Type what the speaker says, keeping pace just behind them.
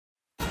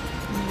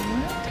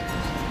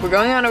We're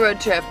going on a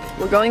road trip.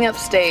 We're going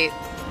upstate.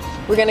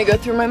 We're gonna go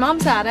through my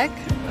mom's attic,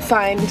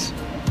 find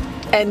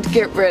and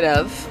get rid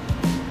of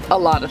a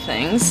lot of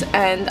things,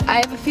 and I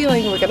have a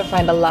feeling we're gonna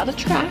find a lot of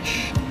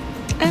trash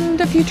and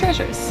a few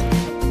treasures.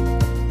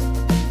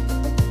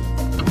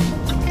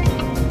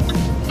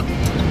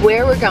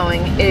 Where we're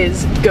going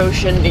is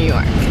Goshen, New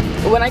York.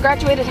 When I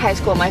graduated high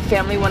school, my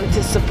family wanted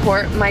to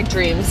support my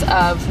dreams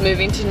of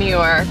moving to New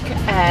York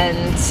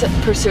and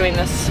pursuing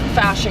this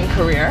fashion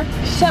career.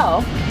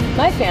 So,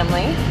 my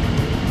family,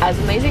 as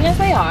amazing as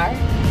they are,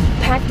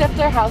 packed up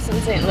their house in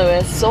St.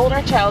 Louis, sold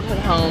our childhood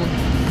home,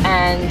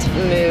 and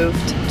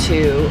moved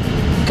to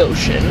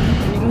Goshen.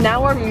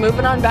 Now we're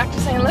moving on back to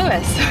St.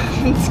 Louis.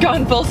 It's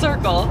gone full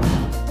circle.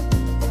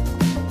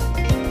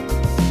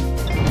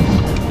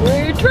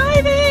 We're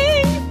driving!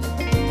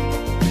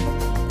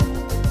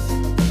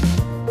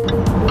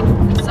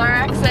 It's our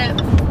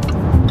exit.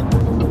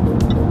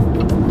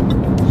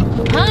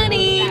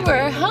 Honey,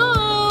 we're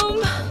home!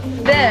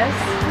 This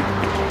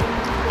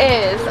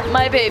is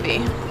my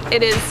baby.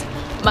 It is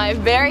my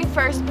very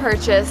first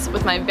purchase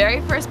with my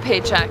very first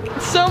paycheck.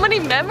 So many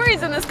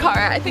memories in this car.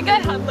 I think I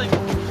had like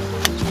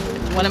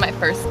one of my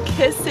first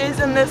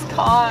kisses in this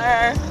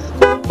car.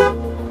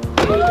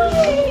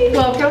 Hi.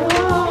 Welcome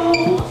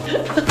home.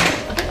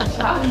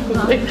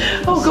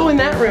 Oh, go in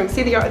that room.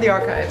 See the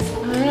archives.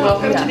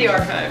 Welcome to the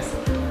archives.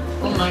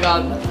 Oh my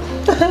god.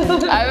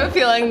 I have a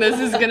feeling this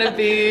is gonna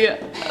be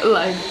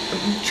like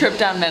a trip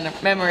down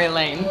memory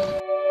lane.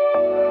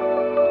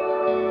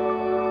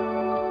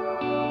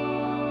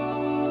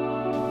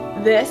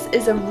 This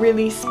is a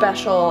really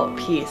special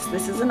piece.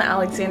 This is an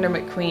Alexander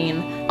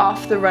McQueen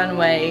off the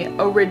runway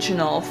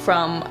original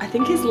from I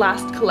think his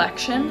last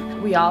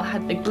collection. We all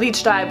had like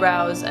bleached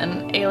eyebrows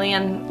and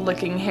alien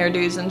looking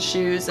hairdos and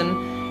shoes,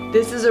 and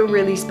this is a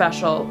really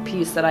special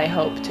piece that I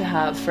hope to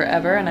have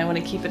forever, and I want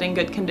to keep it in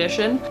good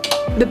condition.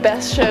 The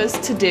best shows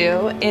to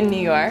do in New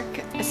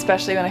York,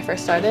 especially when I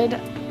first started,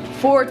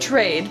 for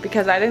trade,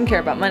 because I didn't care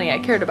about money, I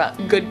cared about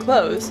good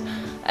clothes,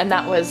 and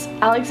that was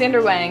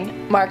Alexander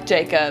Wang, Marc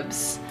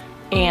Jacobs,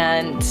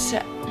 and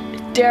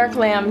Derek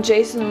Lam,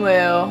 Jason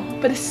Wu,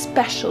 but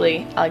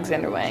especially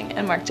Alexander Wang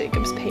and Marc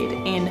Jacobs paid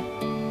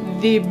in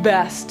the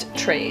best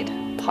trade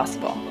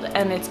possible.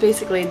 And it's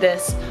basically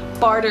this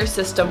barter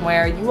system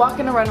where you walk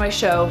in a runway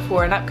show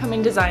for an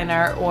upcoming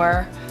designer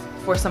or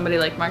for somebody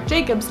like Marc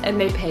Jacobs and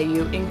they pay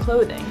you in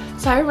clothing.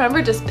 So I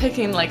remember just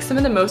picking like some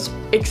of the most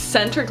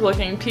eccentric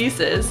looking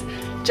pieces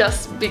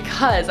just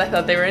because I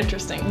thought they were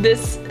interesting.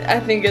 This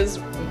I think is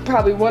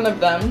probably one of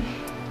them.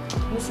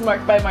 This is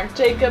by Marc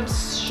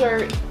Jacobs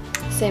shirt.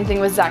 Same thing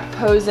with Zac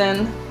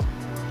Posen.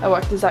 I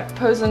walked the Zac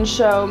Posen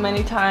show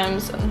many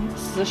times, and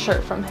this is a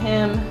shirt from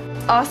him.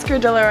 Oscar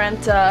de la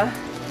Renta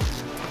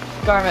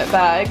garment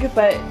bag,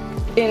 but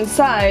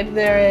inside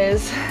there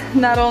is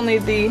not only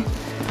the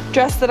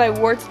dress that I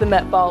wore to the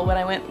Met Ball when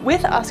I went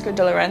with Oscar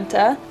de la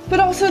Renta, but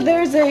also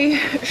there's a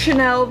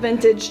Chanel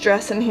vintage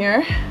dress in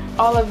here.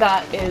 All of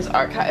that is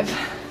archive.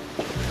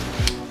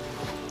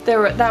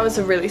 That was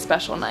a really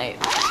special night.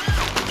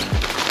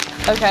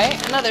 Okay,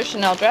 another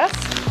Chanel dress.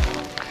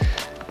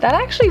 That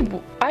actually,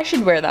 I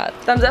should wear that.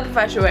 Thumbs up if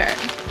I should wear it.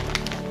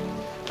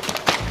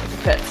 It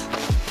fits.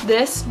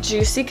 This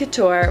Juicy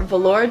Couture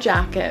velour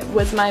jacket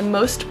was my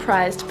most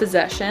prized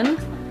possession.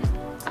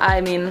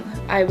 I mean,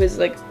 I was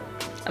like,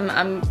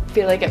 I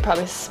feel like it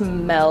probably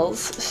smells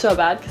so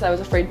bad because I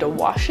was afraid to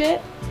wash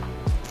it.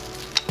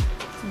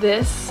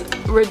 This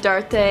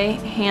Rodarte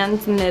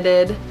hand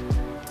knitted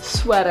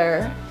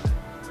sweater,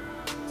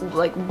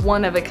 like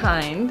one of a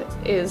kind,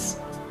 is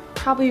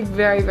probably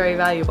very, very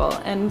valuable,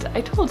 and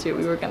I told you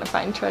we were gonna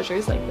find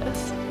treasures like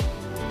this.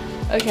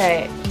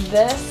 Okay,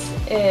 this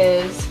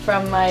is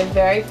from my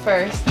very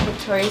first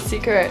Victoria's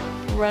Secret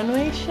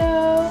runway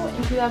show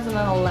in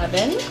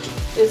 2011.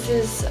 This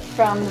is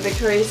from the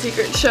Victoria's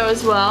Secret show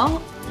as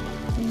well.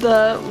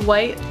 The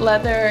white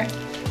leather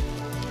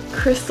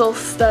crystal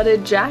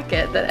studded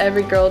jacket that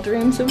every girl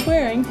dreams of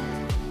wearing.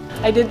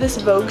 I did this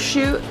Vogue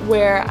shoot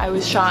where I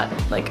was shot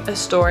like a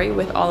story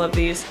with all of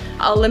these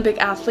Olympic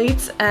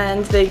athletes,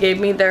 and they gave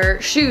me their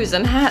shoes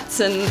and hats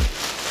and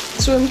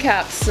swim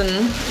caps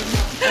and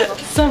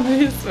some of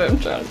these swim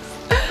trunks.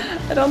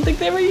 I don't think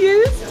they were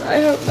used. I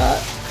hope not.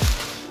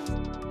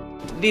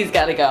 These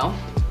gotta go.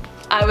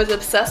 I was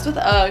obsessed with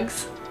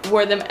Uggs,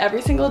 wore them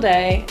every single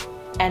day,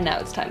 and now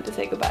it's time to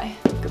say goodbye.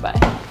 Goodbye.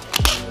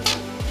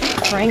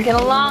 Cranking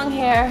along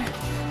here.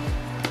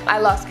 I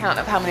lost count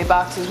of how many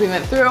boxes we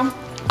went through.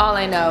 All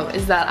I know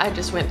is that I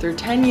just went through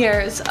 10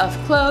 years of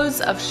clothes,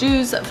 of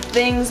shoes, of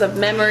things, of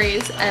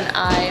memories, and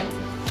I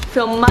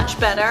feel much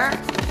better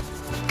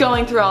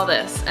going through all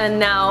this. And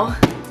now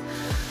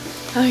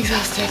I'm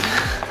exhausted.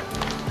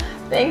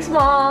 Thanks,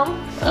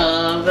 Mom.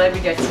 Glad we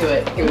get to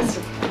it. It was.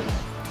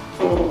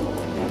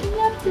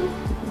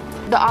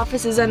 The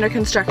office is under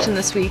construction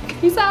this week.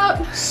 Peace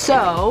out.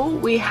 So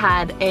we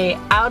had a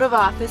out of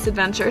office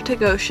adventure to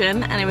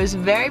Goshen, and it was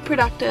very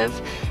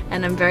productive,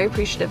 and I'm very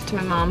appreciative to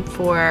my mom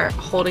for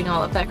holding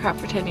all of that crap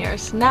for 10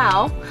 years.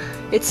 Now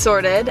It's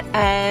sorted,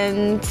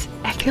 and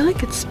I feel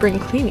like it's spring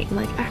cleaning.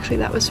 Like, actually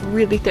that was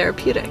really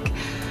therapeutic.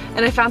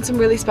 And I found some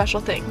really special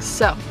things.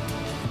 So,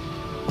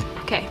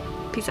 okay,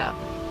 peace out.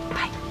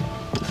 Bye.